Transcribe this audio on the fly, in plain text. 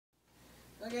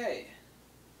Okay.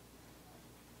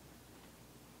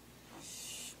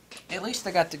 At least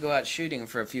I got to go out shooting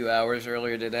for a few hours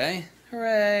earlier today.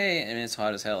 Hooray! And it's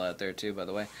hot as hell out there too, by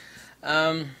the way.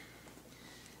 The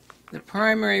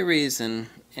primary reason,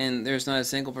 and there's not a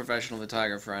single professional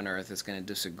photographer on earth that's going to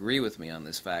disagree with me on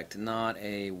this fact, not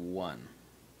a one.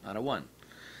 Not a one.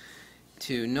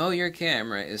 To know your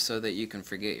camera is so that you can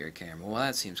forget your camera. Well,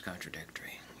 that seems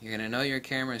contradictory. You're going to know your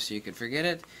camera so you can forget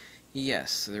it?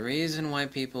 Yes. The reason why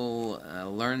people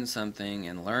learn something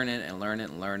and learn it and learn it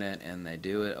and learn it and they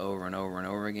do it over and over and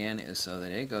over again is so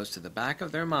that it goes to the back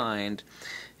of their mind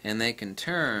and they can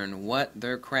turn what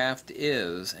their craft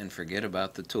is and forget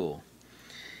about the tool.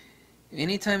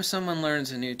 Anytime someone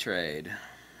learns a new trade,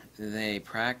 they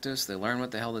practice, they learn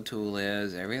what the hell the tool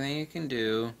is, everything you can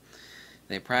do.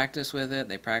 They practice with it,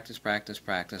 they practice,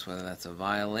 whether that's a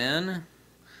violin,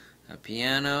 a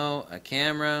piano, a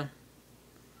camera.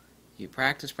 You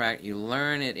practice, you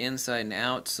learn it inside and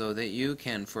out so that you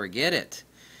can forget it.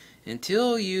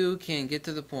 Until you can get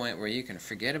to the point where you can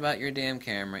forget about your damn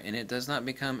camera and it does not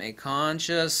become a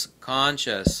conscious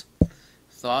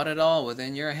thought at all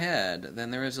within your head,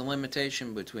 then there is a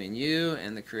limitation between you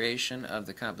and the creation of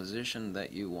the composition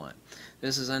that you want.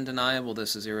 This is undeniable,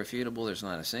 this is irrefutable. There's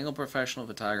not a single professional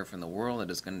photographer in the world that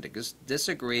is going to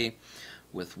disagree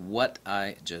with what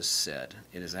I just said.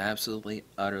 It is absolutely,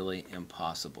 utterly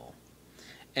impossible.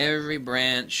 Every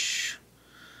branch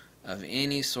of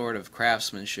any sort of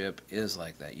craftsmanship is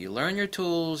like that. You learn your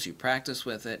tools, you practice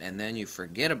with it, and then you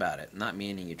forget about it. Not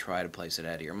meaning you try to place it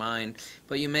out of your mind,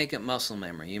 but you make it muscle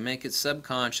memory. You make it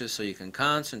subconscious so you can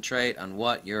concentrate on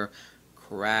what your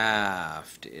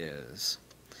craft is.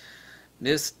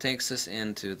 This takes us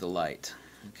into the light.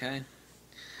 Okay?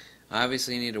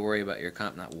 Obviously you need to worry about your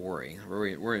not worry.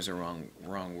 Worry is a wrong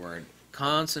word.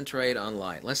 Concentrate on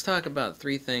light. Let's talk about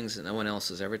three things that no one else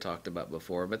has ever talked about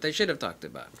before, but they should have talked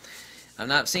about. I've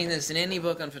not seen this in any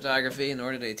book on photography,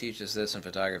 nor do they teach us this in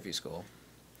photography school.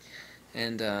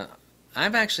 And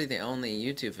I'm actually the only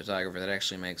YouTube photographer that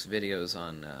actually makes videos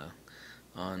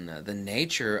on the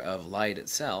nature of light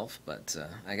itself, but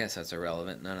I guess that's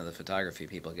irrelevant. None of the photography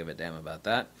people give a damn about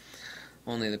that.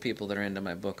 Only the people that are into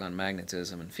my book on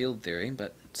magnetism and field theory,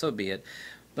 but so be it.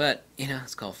 But, you know,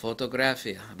 it's called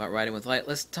Photography, about writing with light.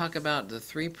 Let's talk about the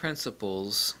three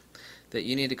principles that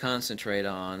you need to concentrate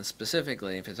on,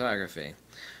 specifically in photography.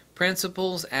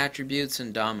 Principles, attributes,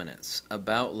 and dominance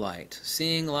about light.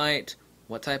 Seeing light,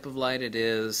 what type of light it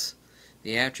is,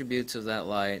 the attributes of that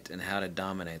light, and how to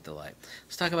dominate the light.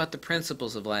 Let's talk about the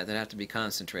principles of light that have to be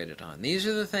concentrated on. These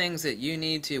are the things that you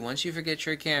need to, once you forget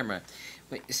your camera.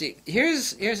 See,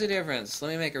 here's the difference.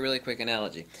 Let me make a really quick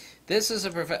analogy. This is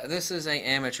a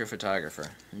amateur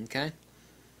photographer, okay?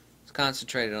 It's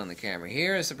concentrated on the camera.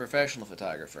 Here is a professional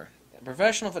photographer. A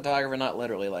professional photographer, not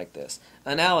literally like this.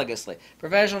 Analogously,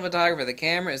 professional photographer, the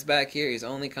camera is back here. He's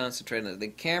only concentrating on it. The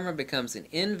camera becomes an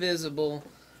invisible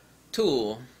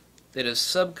tool that is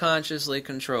subconsciously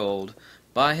controlled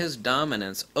by his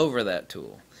dominance over that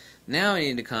tool. Now we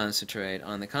need to concentrate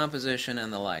on the composition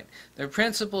and the light. There are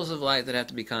principles of light that have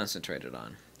to be concentrated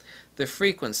on. The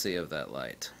frequency of that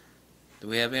light. Do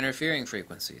we have interfering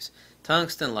frequencies?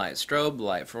 Tungsten light, strobe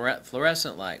light,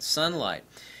 fluorescent light, sunlight.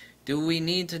 Do we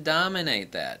need to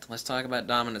dominate that? Let's talk about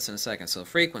dominance in a second. So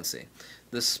frequency,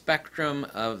 the spectrum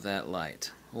of that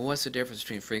light. Well, what's the difference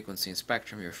between frequency and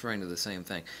spectrum? You're referring to the same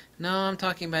thing. No, I'm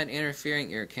talking about interfering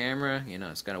your camera. You know,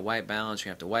 it's got a white balance. You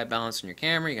have to white balance in your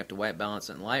camera. You have to white balance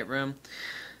it in Lightroom.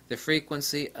 The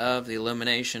frequency of the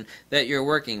illumination that you're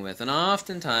working with. And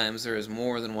oftentimes there is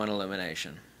more than one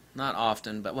illumination. Not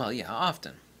often, but, well, yeah,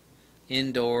 often.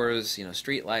 Indoors, you know,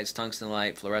 street lights, tungsten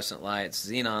light, fluorescent lights,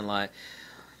 xenon light.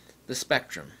 The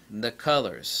spectrum, the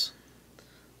colors.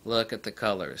 Look at the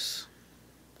colors.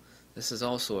 This is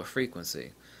also a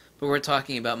frequency. But we're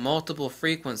talking about multiple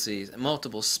frequencies,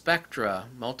 multiple spectra,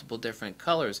 multiple different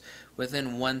colors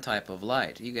within one type of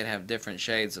light. You could have different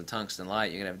shades of tungsten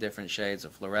light. You could have different shades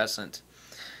of fluorescent.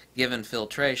 Given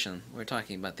filtration, we're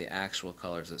talking about the actual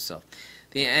colors itself.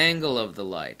 The angle of the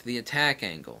light, the attack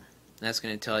angle. That's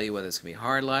going to tell you whether it's going to be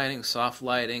hard lighting, soft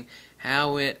lighting,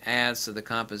 how it adds to the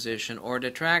composition or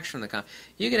detracts from the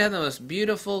composition. You could have the most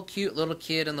beautiful, cute little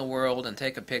kid in the world and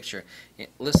take a picture.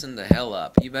 Listen the hell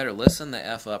up. You better listen the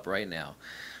F up right now.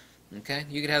 Okay?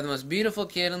 You could have the most beautiful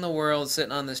kid in the world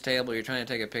sitting on this table. You're trying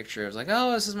to take a picture. It's like,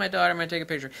 oh, this is my daughter. I'm going to take a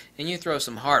picture. And you throw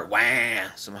some hard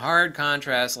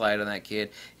contrast light on that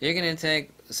kid. You're going to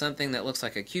take something that looks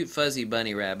like a cute fuzzy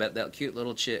bunny rabbit, that cute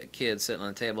little kid sitting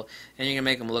on the table, and you're going to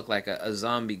make him look like a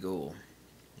zombie ghoul.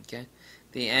 Okay?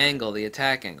 The angle, the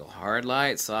attack angle. Hard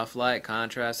light, soft light,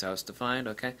 contrast, how it's defined.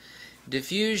 Okay?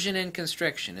 Diffusion and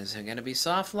constriction. Is it going to be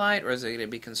soft light or is it going to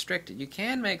be constricted? You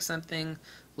can make something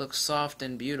look soft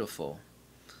and beautiful,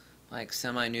 like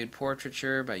semi-nude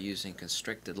portraiture, by using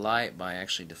constricted light, by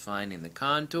actually defining the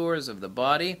contours of the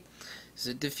body. Is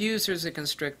it diffuse or is it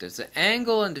constricted? The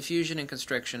angle and diffusion and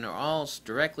constriction are all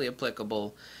directly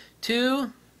applicable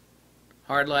to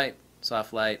hard light,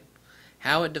 soft light,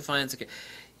 how it defines the...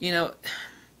 You know,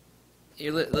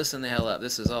 listen the hell up.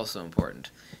 This is also important.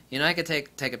 You know, I could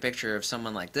take a picture of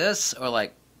someone like this, or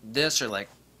like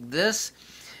this,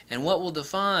 and what will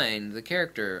define the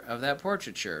character of that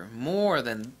portraiture more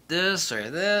than this or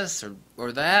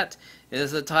that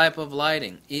is the type of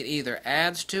lighting. It either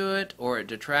adds to it, or it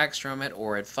detracts from it,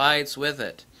 or it fights with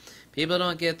it. People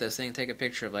don't get this. They can take a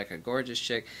picture of like a gorgeous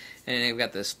chick, and they've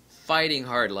got this fighting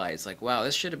hard light. It's like, wow,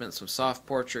 this should have been some soft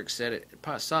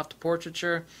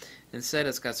portraiture. Instead,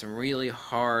 it's got some really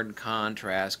hard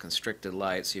contrast, constricted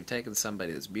light. So you've taken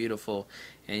somebody that's beautiful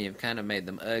and you've kind of made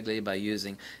them ugly by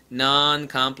using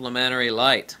non-complementary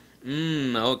light.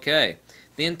 Okay.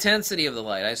 The intensity of the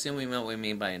light. I assume we know what we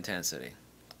mean by intensity.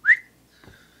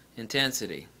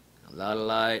 Intensity. A lot of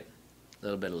light, a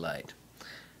little bit of light.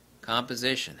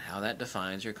 Composition. How that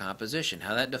defines your composition.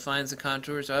 How that defines the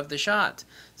contours of the shot.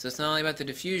 So it's not only about the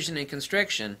diffusion and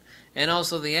constriction and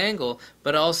also the angle,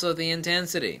 but also the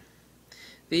intensity.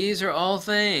 These are all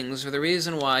things for the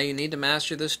reason why you need to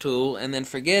master this tool and then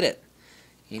forget it.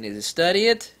 You need to study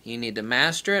it, you need to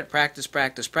master it, practice,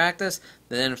 practice, practice,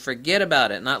 then forget about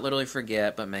it. Not literally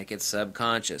forget, but make it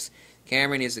subconscious.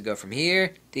 Camera needs to go from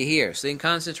here to here, so you can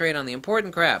concentrate on the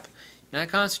important crap. You're not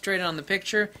concentrating on the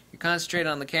picture, you're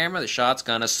concentrating on the camera, the shot's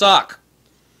gonna suck.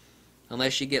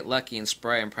 Unless you get lucky and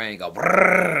spray and pray and go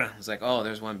brrrr. It's like, oh,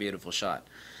 there's one beautiful shot.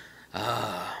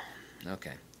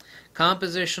 Okay.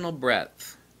 Compositional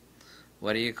breadth.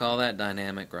 What do you call that?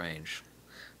 Dynamic range.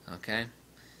 Okay?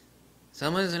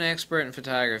 Someone who's an expert in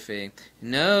photography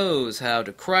knows how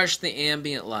to crush the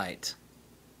ambient light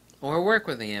or work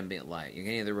with the ambient light. You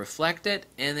can either reflect it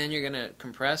and then you're going to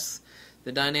compress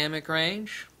the dynamic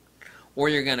range, or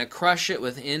you're going to crush it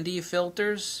with ND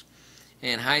filters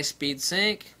and high-speed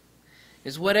sync.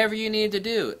 It's whatever you need to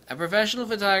do. A professional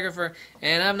photographer,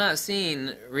 and I'm not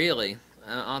seeing really,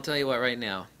 I'll tell you what right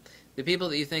now. The people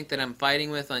that you think that I'm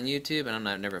fighting with on YouTube, and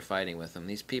I'm never fighting with them,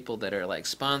 these people that are like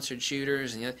sponsored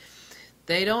shooters, and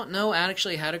they don't know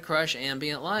actually how to crush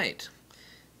ambient light.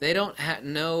 They don't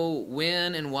know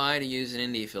when and why to use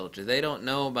an ND filter. They don't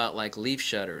know about like leaf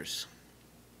shutters.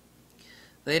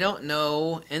 They don't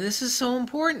know, and this is so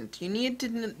important. You need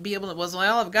to be able to,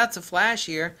 well, I've got the flash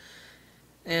here,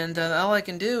 and all I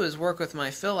can do is work with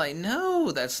my fill light.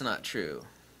 No, that's not true.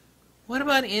 What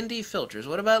about ND filters?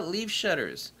 What about leaf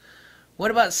shutters? What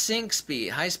about sync speed,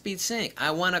 high-speed sync? I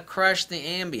want to crush the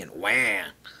ambient. Wham!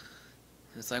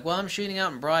 It's like, well, I'm shooting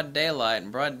out in broad daylight,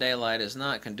 and broad daylight is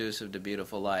not conducive to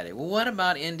beautiful lighting. Well, what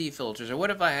about ND filters? Or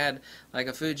what if I had like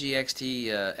a Fuji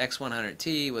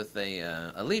X100T with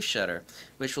a leaf shutter,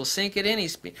 which will sync at any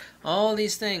speed? All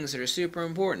these things that are super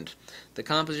important. The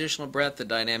compositional breadth, the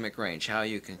dynamic range, how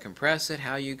you can compress it,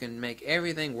 how you can make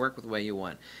everything work with the way you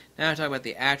want. Now I talk about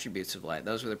the attributes of light.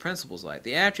 Those are the principles of light.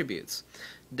 The attributes.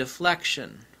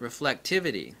 Deflection,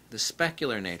 reflectivity, the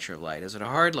specular nature of light. Is it a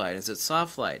hard light? Is it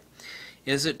soft light?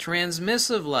 Is it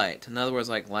transmissive light? In other words,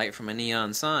 like light from a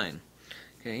neon sign.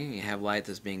 Okay, you have light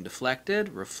that's being deflected,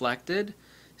 reflected,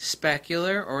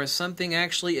 specular, or is something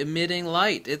actually emitting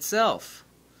light itself?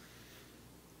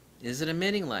 Is it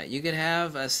emitting light? You could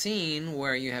have a scene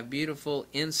where you have beautiful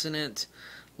incident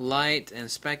light and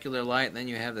specular light, and then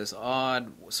you have this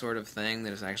odd sort of thing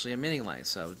that is actually emitting light.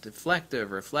 So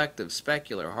deflective, reflective,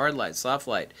 specular, hard light, soft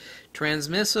light.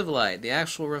 Transmissive light, the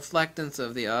actual reflectance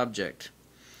of the object,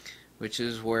 which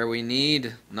is where we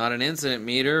need not an incident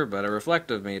meter, but a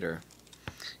reflective meter.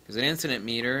 Because an incident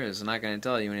meter is not going to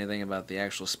tell you anything about the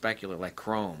actual specular, like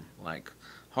chrome, like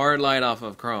hard light off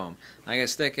of chrome. I can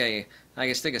stick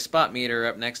a spot meter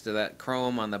up next to that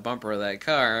chrome on the bumper of that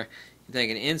car. Take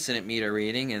an incident meter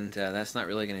reading, and that's not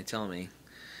really going to tell me.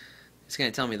 It's going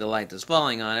to tell me the light that's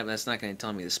falling on it, but that's not going to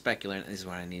tell me the specular. This is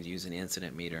why I need to use an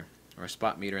incident meter, or a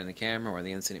spot meter in the camera, or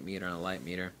the incident meter on a light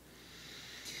meter.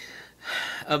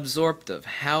 Absorptive.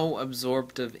 How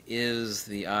absorptive is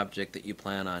the object that you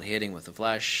plan on hitting with the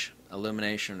flash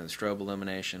illumination, or the strobe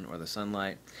illumination, or the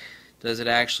sunlight? Does it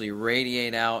actually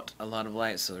radiate out a lot of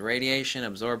light? So the radiation,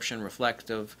 absorption,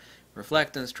 reflective,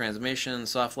 reflectance, transmission,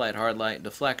 soft light, hard light,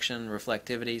 deflection,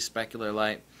 reflectivity, specular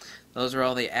light. Those are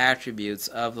all the attributes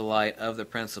of the light, of the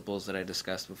principles that I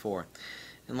discussed before.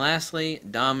 And lastly,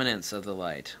 dominance of the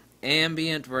light.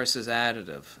 Ambient versus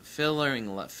additive.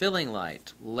 Filling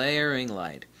light, layering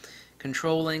light,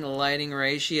 controlling lighting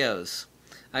ratios.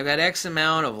 I've got X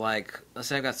amount of, like, let's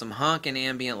say I've got some honking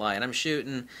ambient light. I'm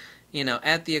shooting, you know,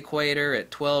 at the equator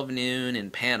at 12 noon in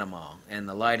Panama, and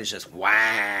the light is just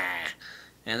wah,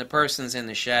 and the person's in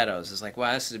the shadows. It's like,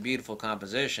 wow, this is a beautiful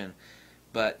composition,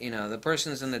 but, you know, the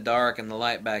person's in the dark and the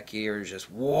light back here is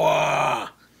just wah.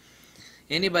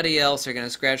 Anybody else are going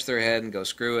to scratch their head and go,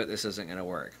 screw it, this isn't going to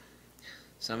work.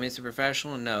 Somebody who's a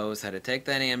professional knows how to take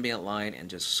that ambient light and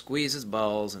just squeeze its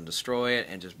balls and destroy it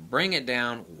and just bring it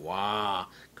down, wah,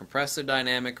 compress the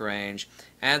dynamic range,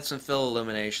 add some fill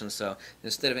illumination, so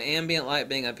instead of ambient light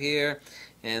being up here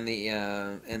and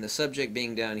the subject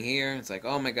being down here, it's like,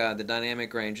 oh my god, the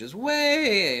dynamic range is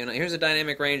way, you know, here's the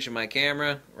dynamic range of my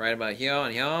camera, right about here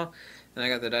and here, and I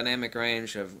got the dynamic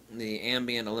range of the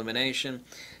ambient illumination,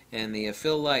 and the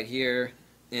fill light here,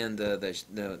 and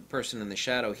the person in the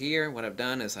shadow here. What I've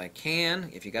done is I can,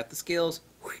 if you got the skills,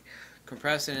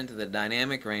 compress it into the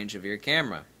dynamic range of your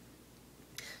camera.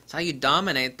 It's how you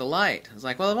dominate the light. It's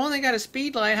like, well, I've only got a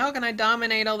speed light. How can I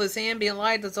dominate all this ambient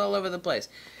light that's all over the place?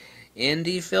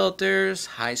 ND filters,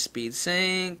 high-speed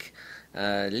sync,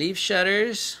 leaf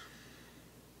shutters,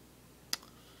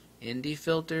 ND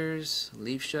filters,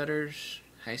 leaf shutters,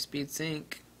 high-speed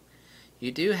sync.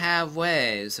 You do have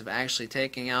ways of actually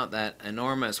taking out that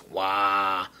enormous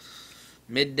wah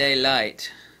midday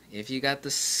light if you got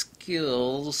the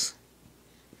skills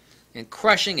and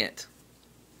crushing it.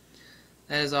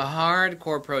 That is a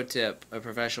hardcore pro tip of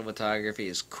professional photography,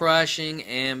 is crushing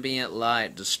ambient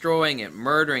light, destroying it,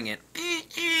 murdering it.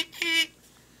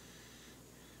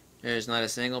 There's not a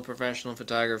single professional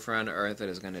photographer on earth that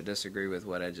is going to disagree with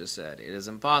what I just said. It is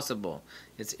impossible.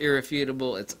 It's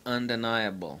irrefutable. It's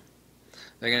undeniable.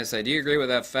 They're going to say, do you agree with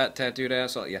that fat tattooed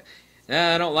asshole? Yeah.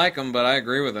 Yeah, I don't like him, but I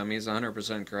agree with him. He's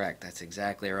 100% correct. That's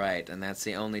exactly right, and that's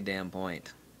the only damn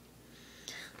point.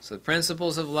 So the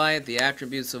principles of light, the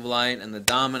attributes of light, and the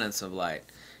dominance of light.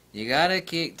 You got to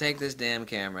take this damn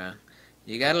camera.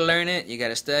 You got to learn it. You got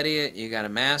to study it. You got to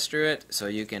master it so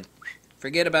you can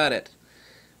forget about it.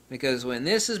 Because when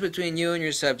this is between you and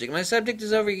your subject, my subject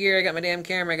is over here, I got my damn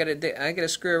camera, I got to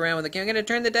screw around with the camera, I got to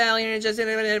turn the dial here and just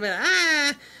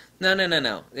No, no, no,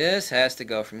 no. This has to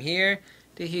go from here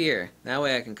to here. That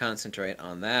way I can concentrate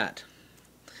on that.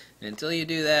 And until you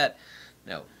do that,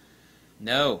 no.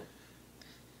 No.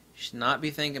 You should not be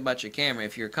thinking about your camera.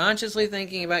 If you're consciously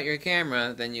thinking about your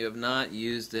camera, then you have not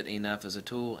used it enough as a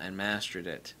tool and mastered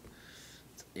it.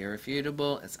 It's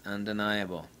irrefutable. It's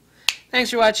undeniable. Thanks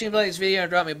for watching this video.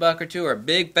 Drop me a buck or two, or a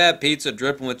big fat pizza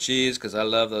dripping with cheese, because I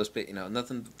love those. You know,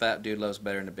 nothing fat dude loves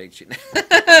better than a big cheese.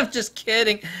 I'm just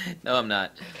kidding. No, I'm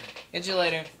not. Catch you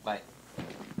later. Bye.